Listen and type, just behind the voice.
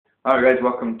Alright guys,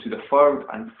 welcome to the third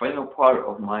and final part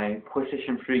of my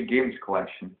PlayStation 3 games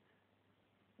collection.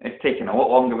 It's taken a lot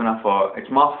longer than I thought.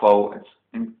 It's my fault, it's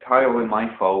entirely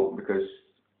my fault because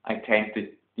I tend to,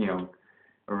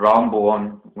 ramble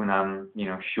on when I'm,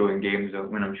 showing games, or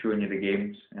when I'm showing you the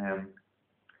games.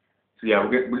 So yeah,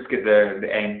 we'll just get the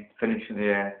end, finish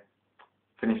the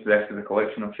rest of the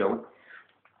collection of shall we?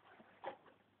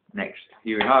 Next,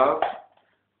 here we have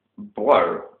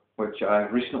Blur, which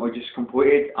I've recently just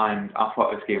completed, and I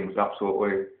thought this game was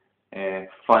absolutely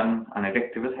fun and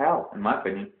addictive as hell, in my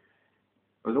opinion.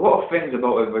 There was a lot of things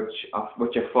about it which I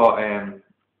thought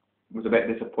was a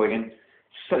bit disappointing,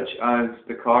 such as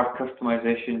the car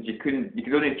customizations. You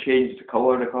could only change the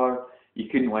colour of the car. You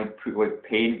couldn't put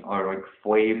paint or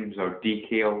flames or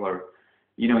decal, or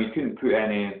you couldn't put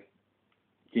any.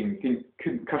 You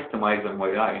couldn't customize them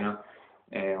like that,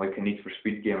 like a Need for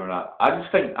Speed game or that. I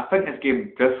think this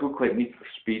game does look like Need for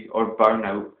Speed or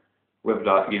Burnout with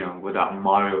that, with that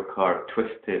Mario Kart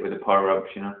twist to it with the power ups,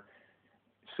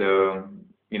 So,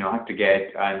 I have to get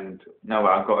it, and now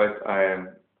that I've got it,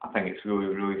 I think it's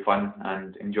really fun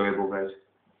and enjoyable, guys.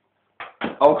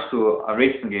 Also, a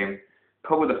racing game,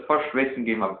 probably the first racing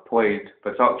game I've played,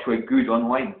 but it's actually good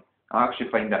online. I actually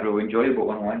find that really enjoyable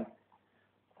online.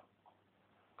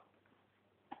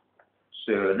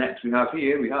 So next we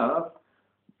have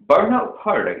Burnout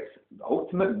Paradise, the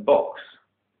Ultimate Box.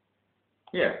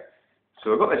 Yeah.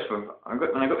 So when I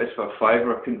got this for a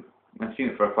fiver, when I seen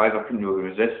it for a fiver, I couldn't really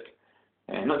resist.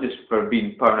 Not just for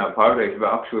being Burnout Paradise,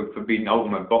 but actually for being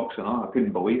Ultimate Box and all. I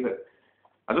couldn't believe it.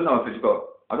 I don't know if it's got.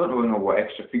 I don't really know what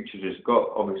extra features it's got,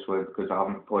 obviously, because I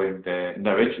haven't played the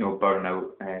original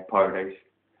Burnout Paradise.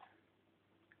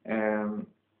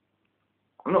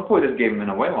 I've not played this game in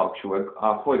a while actually.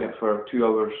 I played it for 2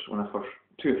 hours 2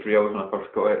 or 3 hours when I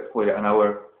first got it. Played it an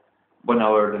hour, 1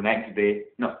 hour the next day.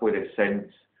 Not played it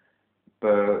since,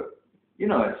 but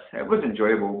it was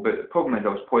enjoyable. But the problem is I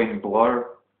was playing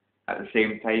Blur at the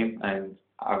same time, and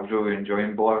I was really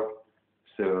enjoying Blur.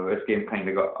 So this game kind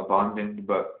of got abandoned.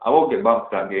 But I will get back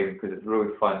to that game because it's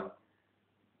really fun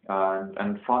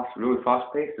and really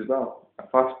fast paced as well. A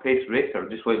fast paced racer,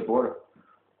 just like Blur.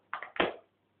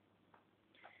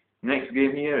 Next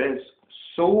game here is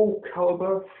Soul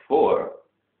Calibur 4.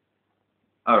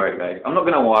 Alright guys, I'm not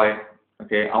gonna lie,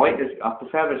 okay, I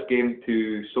prefer this game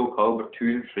to Soul Calibur 2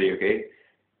 and 3, okay?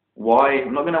 Why?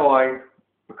 I'm not gonna lie,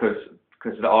 because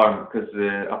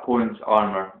the opponent's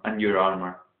armor and your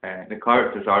armor, the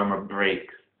character's armor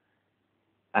breaks.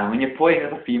 And when you're playing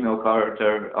as a female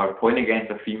character, or playing against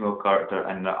a female character,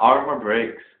 and the armor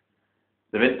breaks,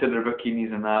 they're into their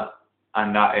bikinis and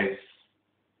that is,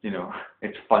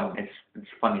 it's fun. It's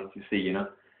funny to see,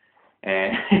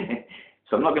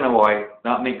 So I'm not gonna lie,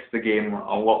 that makes the game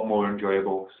a lot more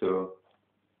enjoyable. So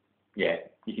yeah,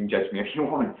 you can judge me if you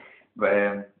want, but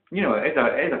it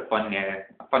is a fun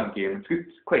game. It's good,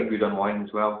 it's quite good online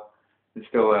as well. There's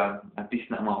still a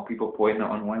decent amount of people playing it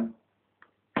online.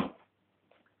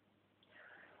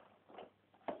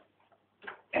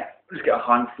 Yeah, let's get a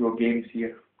handful of games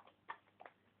here.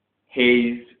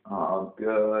 Haze, oh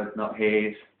god, not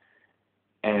Haze.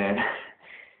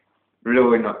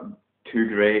 Really not too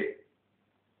great.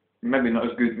 Maybe not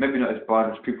as good, maybe not as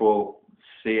bad as people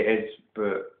say it is,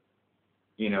 but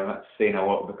that's saying a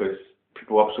lot because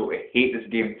people absolutely hate this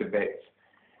game to bits,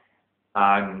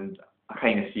 and I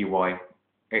kind of see why.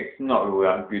 It's not really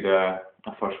that good a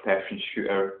first-person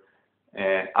shooter.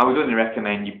 I would only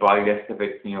recommend you buy this if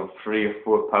it's £3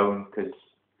 or £4 because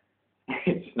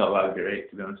it's not that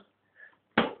great, to be honest.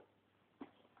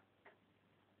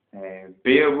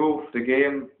 Beowulf, the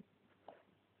game,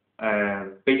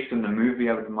 based on the movie,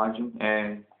 I would imagine.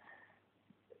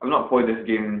 I've not played this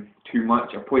game too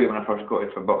much. I played it when I first got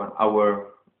it for about an hour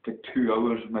to 2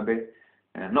 hours maybe.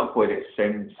 I've not played it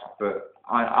since, but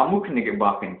I'm looking to get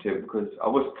back into it because I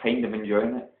was kind of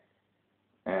enjoying it.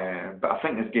 But I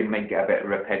think this game might get a bit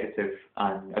repetitive,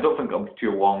 and I don't think it'll be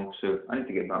too long, so I need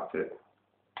to get back to it.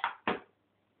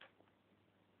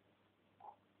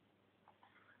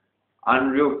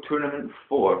 Unreal Tournament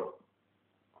 4.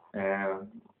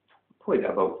 Played it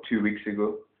about 2 weeks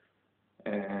ago.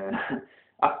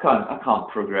 I can't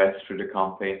progress through the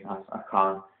campaign. I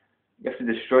can't. You have to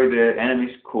destroy the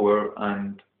enemy's core,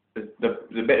 and the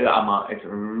bit that I'm at is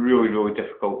really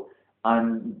difficult.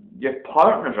 And your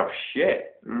partners are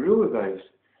shit, really, guys.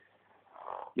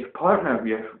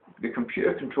 The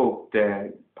computer controlled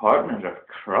partners are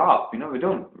crap. They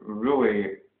don't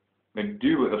really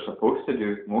do what they're supposed to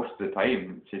do most of the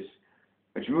time,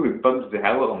 which really bugs the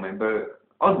hell out of me. But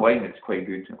online it's quite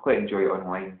good. I quite enjoy it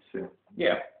online. So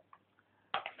yeah,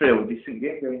 fairly decent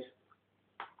game, guys.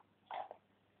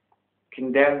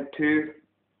 Condemned 2.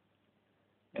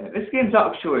 This game's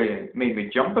actually made me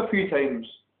jump a few times,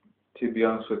 to be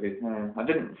honest with you. I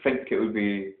didn't think it would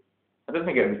be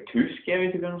too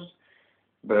scary, to be honest,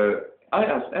 but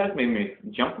it has made me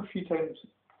jump a few times,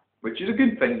 which is a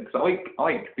good thing, because I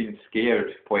like being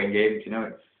scared playing games, you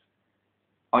know.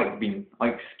 I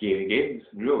like scary games,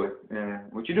 really,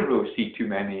 which you don't really see too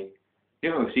many. You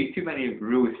don't really see too many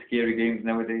really scary games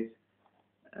nowadays.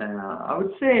 I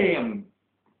would say I'm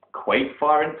quite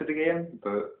far into the game,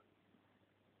 but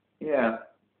yeah,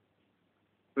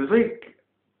 it was like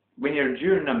when you're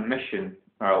doing a mission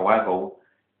or a level,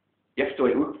 you have to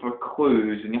like look for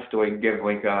clues and you have to like give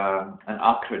like an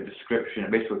accurate description.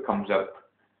 It basically comes up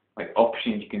like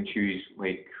options you can choose,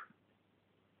 like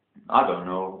I don't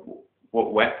know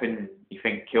what weapon you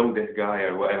think killed this guy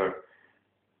or whatever.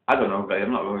 I don't know, guys.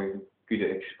 I'm not really good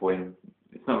at explaining.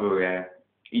 It's not really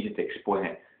easy to explain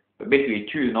it. But basically, you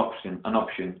choose an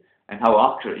option, and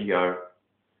how accurate you are,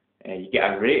 you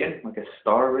get a rating, like a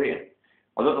star rating.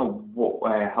 I don't know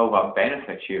how that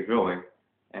benefits you really.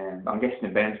 I'm guessing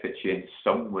it benefits you in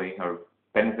some way, or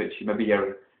benefits you maybe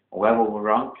your level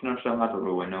ranking or something. I don't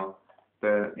really know.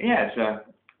 But yeah, it's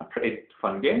a pretty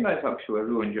fun game, guys. Actually,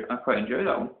 I quite enjoy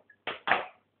that one.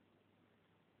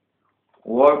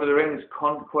 Lord of the Rings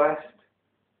Conquest.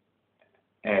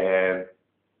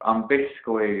 I'm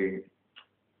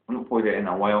not played it in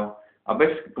a while. I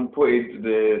basically completed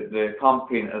the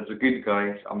campaign as the good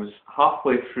guys. I was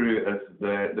halfway through as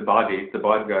the baddies, the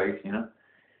bad guys, you know.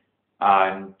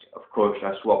 And of course,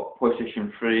 I swapped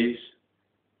PlayStation 3s,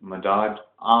 my dad,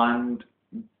 and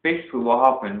basically what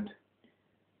happened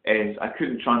is I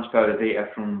couldn't transfer the data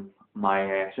from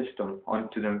my system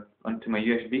onto my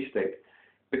USB stick,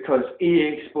 because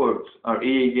EA Sports or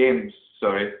EA Games,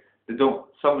 sorry,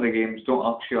 some of the games don't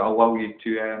actually allow you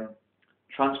to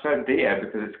transfer data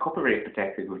because it's copyright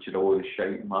protected, which is a load of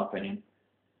shite in my opinion.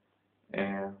 So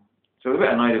I was a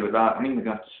bit annoyed about that. I mean, we're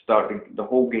going to have to start the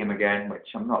whole game again, which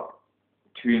I'm not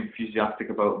too enthusiastic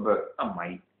about, but I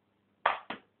might.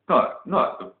 Not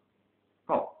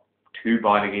too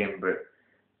bad a game, but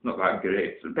not that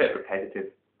great. It's a bit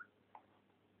repetitive.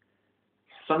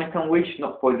 Sonic Unleashed,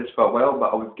 not played this for a while,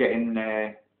 but I was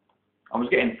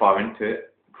getting far into it.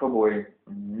 Probably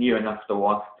near enough the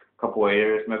last couple of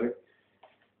areas, maybe.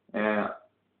 I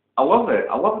love it.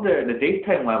 I love the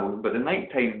daytime levels, but the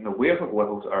nighttime, the warehouse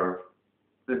levels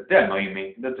they annoy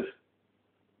me. They're just,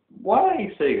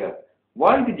 why, Sega?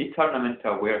 Why did you turn them into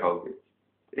a warehouse?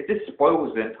 It just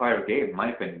spoils the entire game, in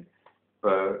my opinion.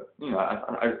 But you know,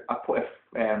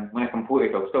 when I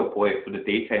complete it, I'll still play it for the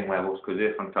daytime levels because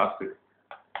they're fantastic,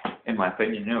 in my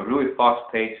opinion. You know, really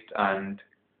fast paced and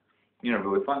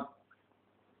really fun.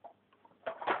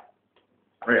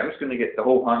 Right, I'm just going to get the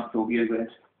whole handful here,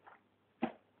 guys,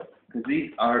 because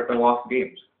these are the last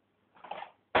games.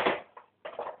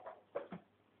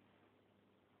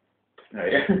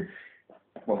 Right,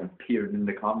 well, peering in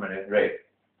the camera, right.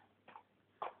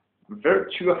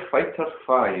 Virtua Fighter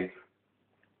 5.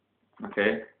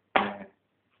 Okay.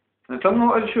 Now tell me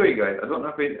what I'll show you guys. I don't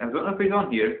know if he's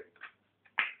on here.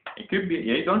 He could be.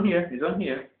 Yeah, he's on here. He's on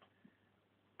here.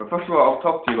 But first of all, I'll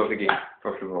talk to you about the game.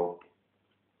 First of all,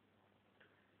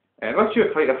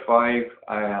 Virtua Fighter 5.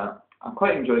 I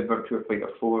quite enjoyed Virtua Fighter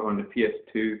 4 on the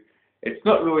PS2. It's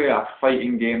not really a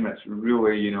fighting game. It's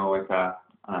really, like an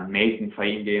amazing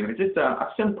fighting game. It's just a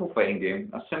simple fighting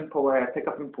game. A simple pick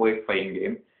up and play fighting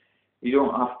game. You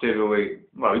don't have to really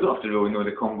know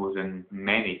the combos in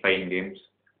many fighting games.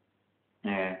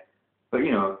 But I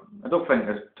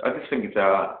just think it's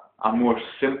a more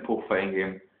simple fighting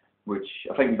game, which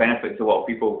I think benefits a lot of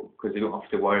people because they don't have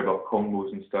to worry about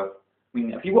combos and stuff. I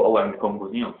mean, if you want to learn the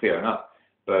combos, fair enough.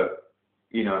 But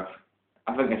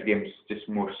I think this game's just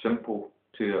more simple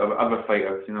to other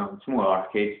fighters. It's more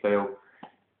arcade style,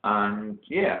 and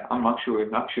yeah, I'm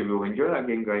actually really enjoy that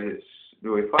game, guys. It's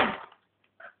really fun.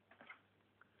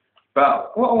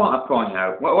 But what I want to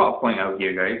point out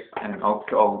here, guys, and I'll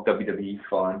put all WWE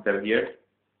fans out here.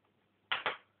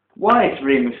 Why is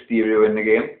Rey Mysterio in the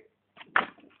game? I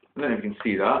don't know if you can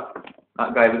see that.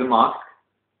 That guy with the mask.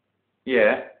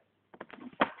 Yeah.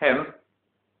 Him.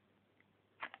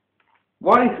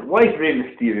 Why is Rey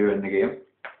Mysterio in the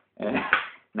game?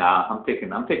 Nah, I'm taking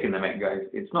the mic, guys.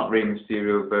 It's not Rey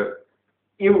Mysterio, but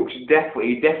he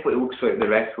definitely looks like the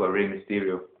wrestler Rey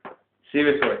Mysterio.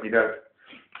 Seriously, he does.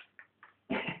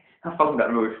 I found that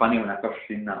really funny when I first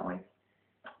seen that. Like,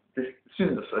 just as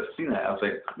soon as I seen it, I was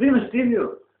like, Rey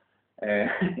Mysterio. I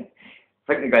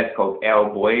think the guy's called El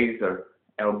Boise or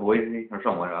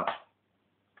something like that.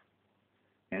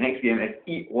 The next game is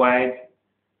Eat Wag.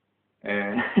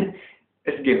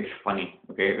 this game's funny.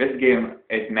 Okay, this game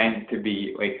is meant to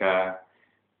be like a,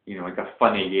 you know, like a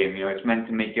funny game. You know, it's meant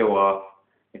to make you laugh.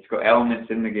 It's got elements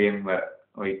in the game that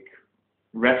like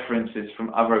references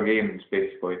from other games,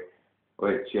 basically.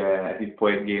 Which, if you've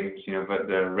played games, you know, that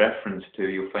they're referenced to,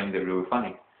 you'll find it really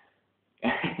funny.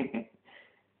 In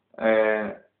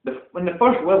the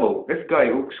first level, this guy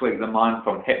looks like the man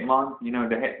from Hitman. You know,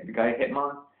 the guy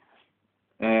Hitman.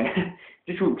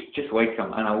 Just looks just like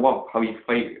him, and I love how you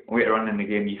fight later on in the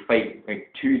game. You fight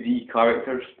like 2D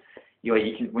characters. You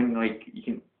can when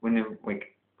they're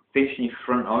like facing you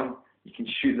front on, you can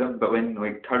shoot them, but when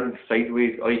like turned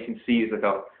sideways, all you can see is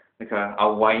like a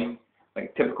line,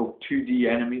 like typical 2D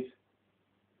enemies.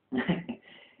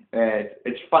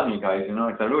 It's funny, guys. You know,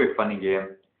 it's a really funny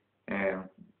game.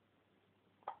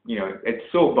 You know, it's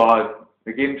so bad.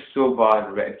 The game's so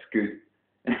bad that it's good.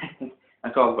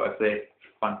 That's all I've got to say.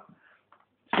 It's fun.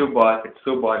 So bad. It's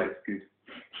so bad. It's good.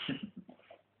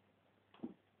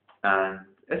 And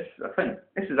I think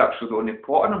this is actually the only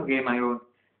Platinum game I own,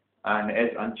 and it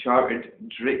is Uncharted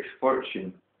Drake's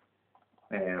Fortune.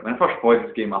 When I first played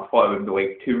this game, I thought it would be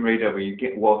like Tomb Raider, where you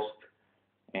get lost,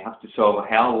 you have to solve a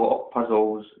hell of a lot of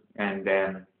puzzles, and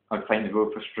I'd find it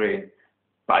really frustrating.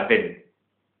 But I didn't.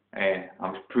 I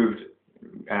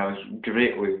was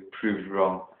greatly proved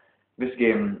wrong. This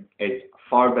game is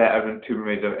far better than Tomb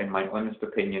Raider, in my honest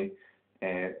opinion.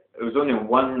 There was only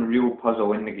one real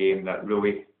puzzle in the game that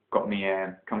really got me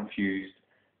confused.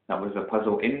 That was a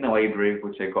puzzle in the library,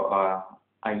 which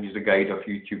I used a guide off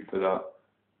YouTube for that.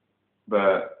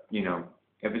 But you know,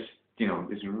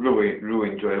 it's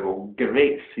really enjoyable.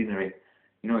 Great scenery.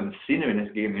 You know, and the scenery in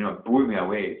this game, you know, it blew me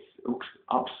away. It looks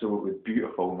absolutely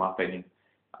beautiful in my opinion.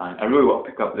 And I really want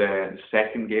to pick up the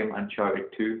second game,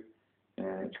 Uncharted 2.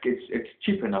 It's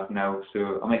cheap enough now,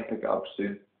 so I might pick it up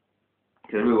soon.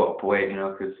 Because I really want to play it, you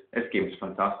know, because this game is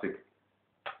fantastic.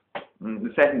 And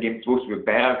the second game is supposed to be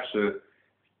better, so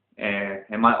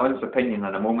in my honest opinion,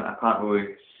 at the moment, I can't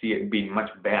really see it being much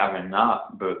better than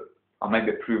that, but I might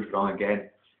be proved wrong again.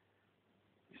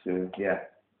 So yeah,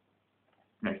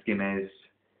 next game is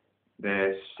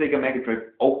the Sega Mega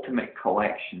Drive Ultimate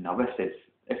Collection. Now this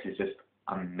is just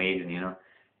amazing, you know.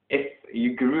 If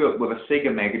you grew up with a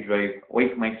Sega Mega Drive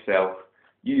like myself,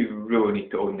 you really need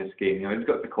to own this game. You know, it's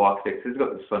got the classics, it's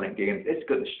got the Sonic games, it's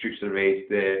got the Streets of Rage,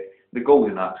 the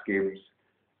Golden Axe games.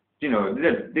 You know,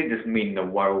 they just mean the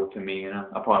world to me, you know,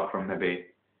 apart from maybe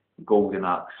Golden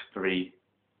Axe 3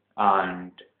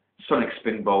 and Sonic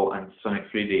Spinball and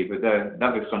Sonic 3D, but the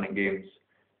other Sonic games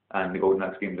and the Golden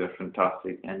Axe games are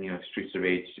fantastic, and you know, Streets of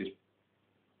Rage,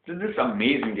 they're just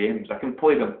amazing games. I can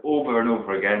play them over and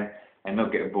over again and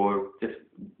not get bored. Just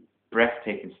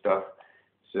breathtaking stuff.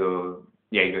 So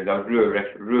yeah, guys, I would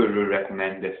really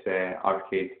recommend this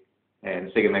arcade,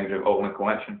 the Sega Mega Drive Ultimate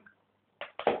Collection.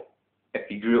 If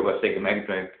you grew up with a Sega Mega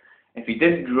Drive, if you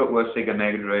did grow up with a Sega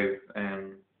Mega Drive,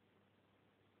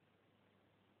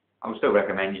 I would still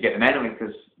recommend you get them anyway,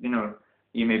 because you know,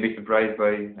 you may be surprised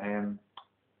by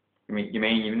you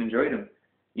may even enjoy them,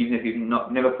 even if you've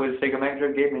never played a Sega Mega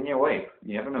Drive game in your life.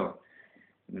 You never know.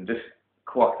 Just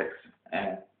classics.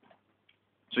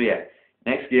 So yeah,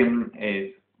 next game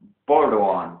is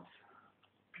Borderlands,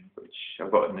 which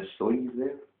I've got in the sleeve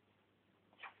there.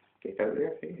 Get out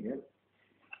there, there you go.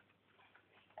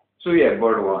 So yeah,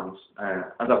 Borderlands.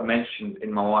 As I've mentioned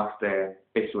in my last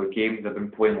basically games I've been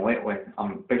playing lately,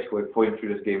 I'm basically playing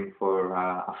through this game for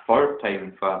a third time,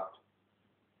 in fact.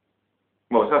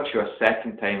 Well, it's actually a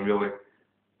second time really,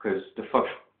 because the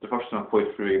first time I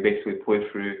played through, you basically play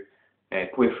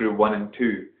through 1 and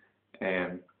 2.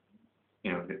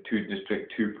 You know, the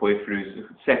two playthroughs. The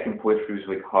second playthrough is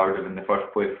like harder than the first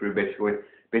playthrough.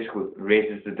 Basically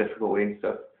raises the difficulty and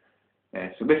stuff.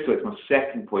 So basically, it's my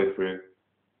second playthrough.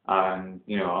 And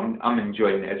you know, I'm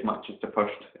enjoying it as much as the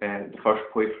first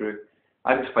playthrough.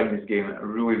 I just find this game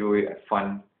really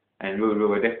fun and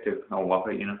really addictive. I love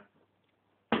it, you know.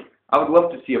 I would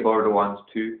love to see a Borderlands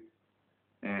 2,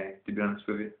 to be honest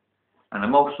with you. And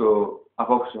I've also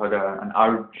had an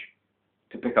urge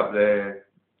to pick up to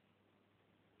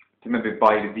maybe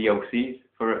buy the DLCs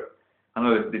for it. I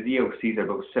know the DLCs are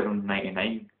about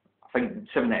 $7.99. I think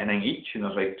 $7.99 each, and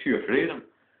there's like 2 or 3 of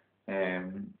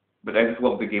them. But I just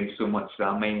love the game so much that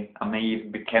I may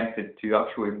even be tempted to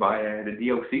actually buy the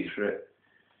DLCs for it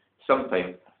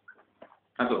sometime.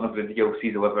 I don't know if the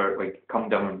DLCs will ever like come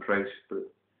down in price, but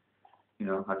you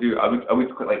know, I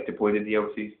would quite like to play the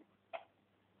DLCs.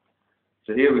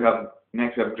 So here we have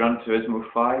Gran Turismo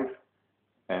 5.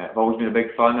 I've always been a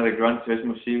big fan of the Gran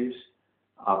Turismo series.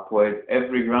 I've played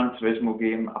every Gran Turismo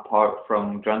game apart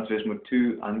from Gran Turismo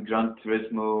 2 and Gran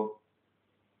Turismo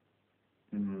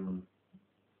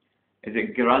is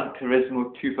it Gran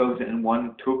Turismo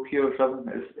 2001 Tokyo or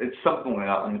something? It's something like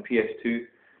that on the PS2.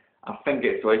 I think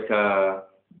it's like a,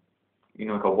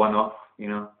 like a one-off,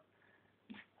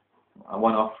 a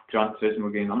one-off Gran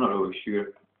Turismo game. I'm not really sure,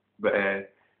 but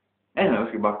anyway,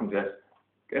 let's get back into this.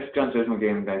 This Gran Turismo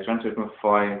game, guys, Gran Turismo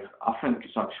 5. I think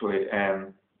it's actually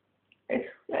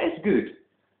it's good,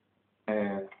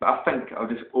 but I think I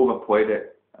just overplayed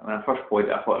it. When I first played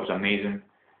it, I thought it was amazing.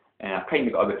 And I kind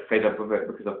of got a bit fed up with it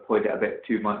because I've played it a bit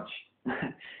too much.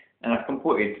 And I've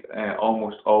completed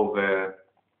almost all the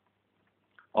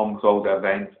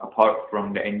events apart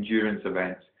from the endurance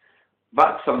events.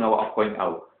 That's something I want to point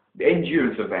out. The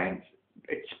endurance events,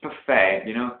 it's pathetic,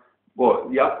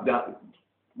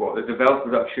 the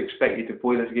developers actually expect you to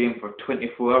play this game for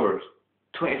 24 hours.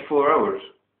 24 hours.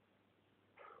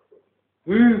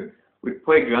 Who would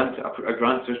play a Gran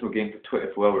Turismo game for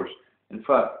 24 hours? In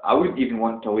fact, I wouldn't even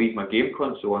want to leave my game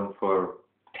console on for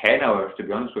 10 hours, to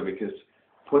be honest with you, because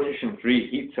PlayStation 3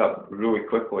 heats up really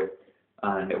quickly,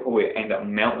 and it'll probably end up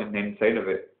melting inside of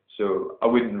it. So I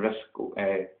wouldn't risk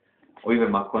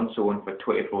leaving my console on for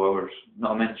 24 hours.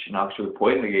 Not to mention actually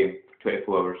playing the game for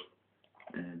 24 hours.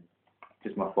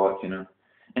 Just my thoughts,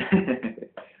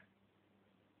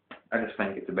 I just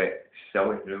think it's a bit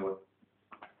silly, really.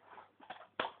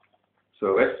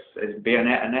 So this is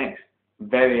Bayonetta next.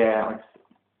 Very,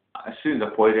 as soon as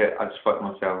I played it, I just thought to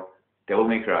myself, Devil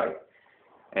May Cry.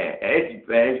 It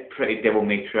is pretty Devil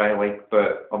May Cry like,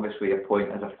 but obviously you're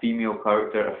playing as a female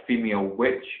character, a female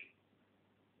witch,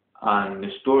 and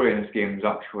the story in this game is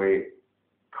actually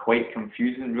quite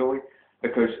confusing, really,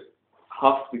 because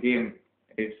half the game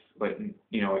is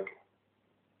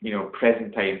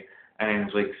present time, and then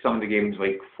there's like some of the games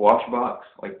like flashbacks,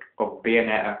 like of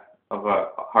Bayonetta, of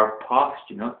her past,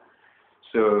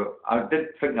 So I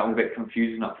did think that was a bit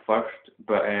confusing at first,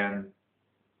 but I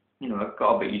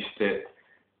got a bit used to it.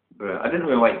 But I didn't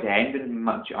really like the ending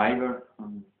much either.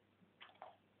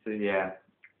 So yeah, a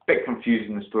bit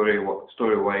confusing the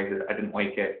story-wise. I didn't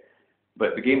like it,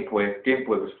 but the gameplay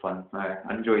was fun. I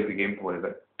enjoyed the gameplay of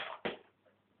it.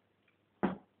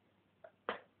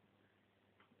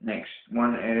 Next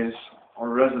one is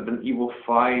Resident Evil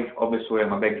 5. Obviously,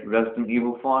 I'm a big Resident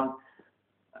Evil fan.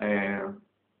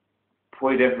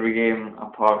 Played every game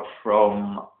apart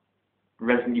from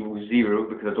Resident Evil 0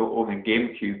 because I don't own a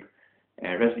GameCube,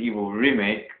 Resident Evil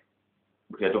Remake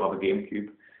because I don't have a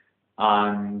GameCube,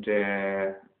 and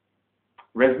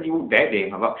Resident Evil Dead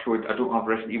Aim. I don't have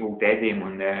Resident Evil Dead Aim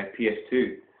on the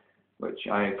PS2, which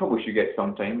I probably should get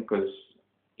sometime because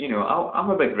I'm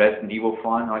a big Resident Evil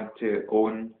fan. I like to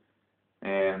own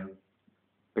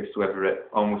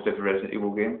almost every Resident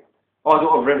Evil game. Oh, I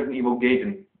don't have Resident Evil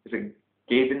Gaiden. Is it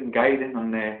Gaiden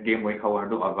on the Game Boy Color? I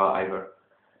don't have that either.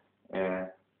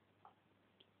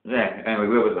 Yeah, anyway,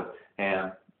 where was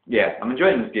I? Yeah, I'm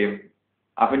enjoying this game.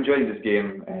 I've enjoyed this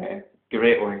game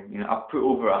greatly. I've put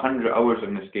over 100 hours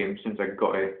in this game since I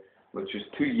got it, which was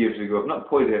 2 years ago. I've not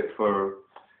played it for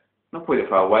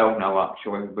a while now,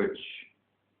 actually, which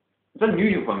is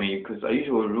unusual for me because I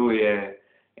usually really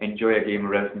enjoy a game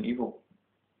of Resident Evil.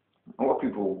 A lot of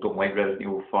people don't like Resident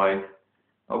Evil 5.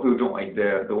 A lot of people don't like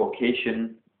the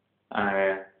location.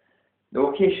 The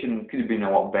location could have been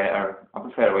a lot better. I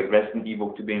prefer like Resident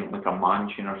Evil to be in like a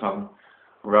mansion or something,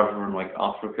 rather than like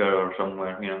Africa or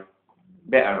somewhere.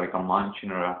 Better like a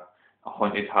mansion or a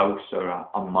haunted house or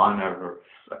a manor or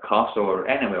a castle or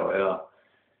anywhere like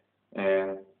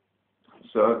that.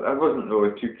 So I wasn't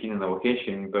really too keen on the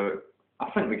location, but I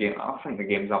think the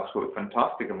game's absolutely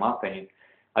fantastic in my opinion.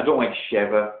 I don't like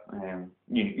Sheva.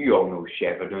 You all know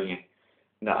Sheva, don't you?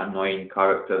 That annoying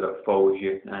character that follows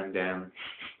you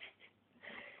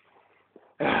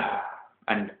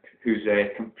and whose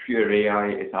computer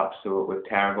AI is absolutely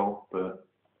terrible. But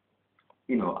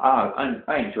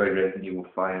I enjoy Resident Evil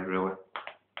 5 really.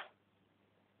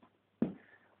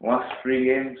 Last 3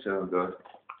 games, oh god.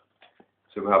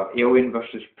 So we have Alien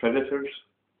vs Predators.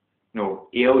 No,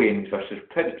 Aliens vs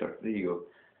Predator. There you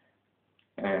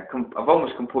go. I've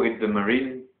almost completed the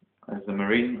Marine.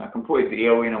 I completed the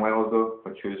Alien a while ago,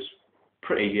 which was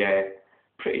pretty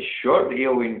short. The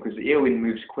Alien, because the Alien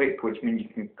moves quick, which means you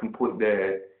can complete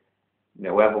the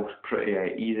levels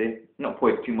pretty easy. Not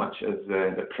quite too much as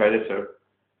the Predator.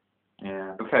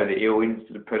 I prefer the Aliens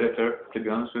to the Predator, to be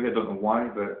honest with you. I don't know why,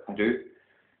 but I do.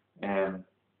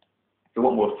 It's a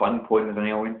lot more fun playing as an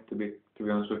alien, to be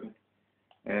honest with you.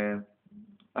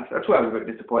 That's why I was a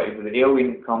bit disappointed with the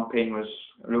Alien campaign was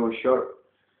really short.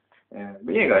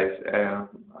 But yeah, guys, I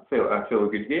feel a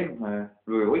good game. I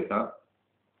really like that.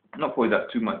 I've not played that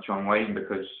too much online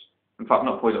because, in fact, I've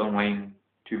not played it online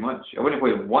too much. I've only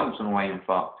played it once online, in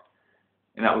fact,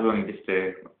 and that was only just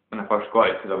when I first got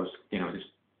it, because I was,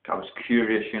 I was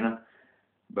curious,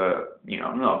 But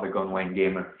I'm not a big online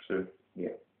gamer, so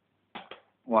yeah.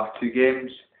 Last two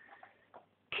games,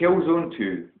 Killzone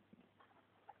 2,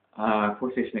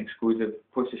 PlayStation exclusive,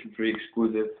 PlayStation 3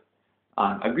 exclusive,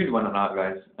 and a good one at that,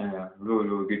 guys. Really,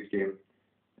 really good game.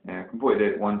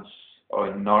 Completed it once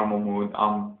on normal mode.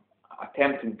 I'm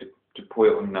attempting to play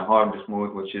it on the hardest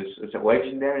mode, which is it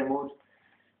legendary mode?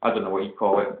 I don't know what you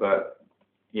call it, but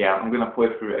yeah, I'm gonna play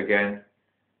through it again.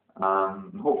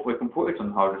 Hopefully complete it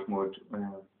on hardest mode.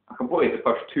 I completed the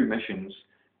first two missions,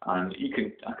 and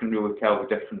I can really tell the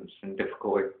difference in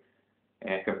difficulty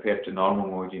compared to normal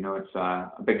mode. It's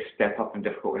a big step up in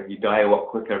difficulty. You die a lot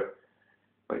quicker,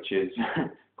 which is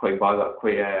quite bad,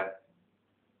 quite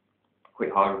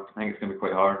hard. I think it's going to be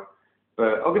quite hard,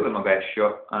 but I'll give it my best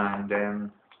shot. And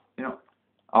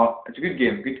it's a good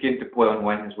game to play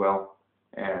online as well.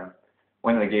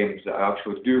 One of the games that I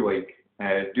actually do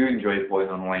enjoy playing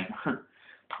online.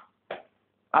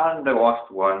 And the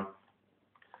last one,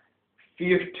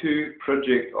 Fear 2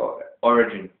 Project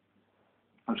Origin.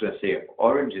 I'm just going to say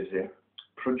oranges there.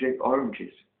 Project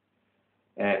Oranges.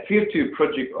 Fear 2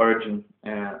 Project Origin.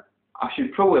 I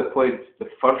should probably have played the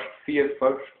first Fear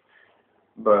first,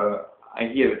 but I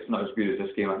hear it's not as good as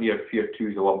this game. I hear Fear 2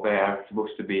 is a lot better. It's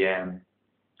supposed to be, a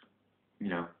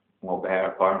lot better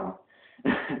apparently.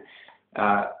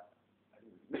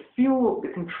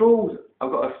 The controls,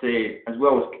 I've got to say, as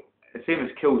well as the same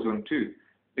as Killzone 2,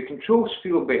 the controls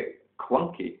feel a bit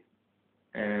clunky.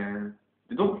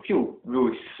 They don't feel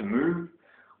really smooth,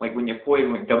 like when you're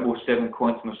playing like 007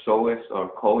 Quantum of Solace or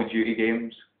Call of Duty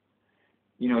games.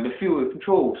 The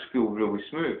controls feel really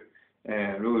smooth,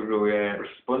 really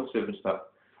responsive and stuff.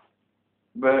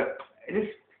 But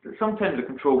sometimes the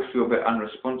controls feel a bit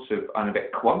unresponsive and a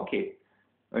bit clunky,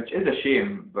 which is a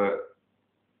shame. But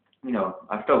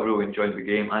I still really enjoyed the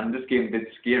game, and this game did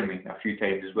scare me a few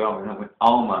times as well. When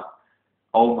Alma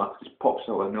just pops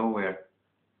out of nowhere.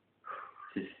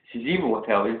 She's evil, I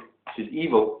tell you. She's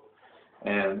evil.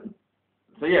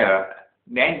 So yeah,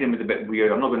 the ending was a bit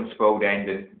weird. I'm not going to spoil the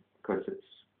ending because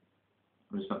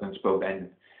I'm just not going to spoil the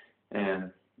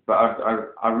ending. But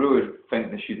I really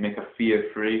think they should make a Fear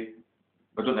 3.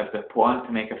 I don't know if they plan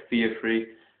to make a Fear 3,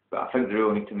 but I think they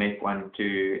really need to make one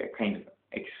to kind of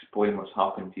explain what's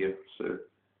happened here. So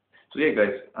yeah,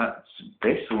 guys, that's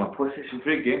basically my PlayStation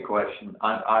 3 game collection,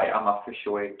 and I've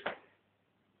officially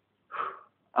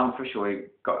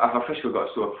got a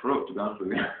sore throat, to be honest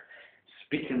with you.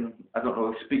 Speaking, I don't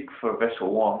really speak for this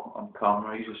long on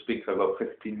camera. I usually speak for about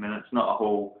 15 minutes, not a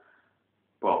whole,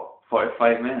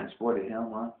 45 minutes. Bloody hell,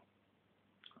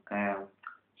 man.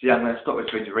 So yeah, I'm going to stop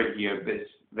this video right here. These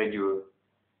videos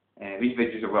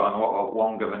have gotten a lot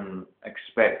longer than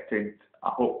expected. I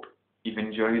hope you've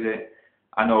enjoyed it.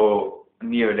 I know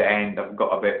near the end I've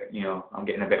got a bit, I'm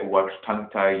getting a bit worse,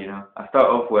 tongue-tied, I start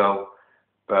off well,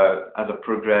 but as I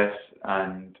progress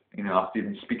and, after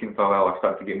been speaking for a while, I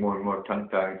start to get more and more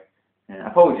tongue-tied.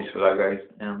 Apologies for that, guys.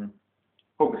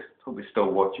 Hope it's still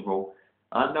watchable,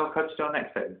 and I'll catch you on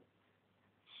next time.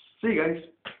 See you guys.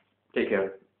 Take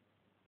care.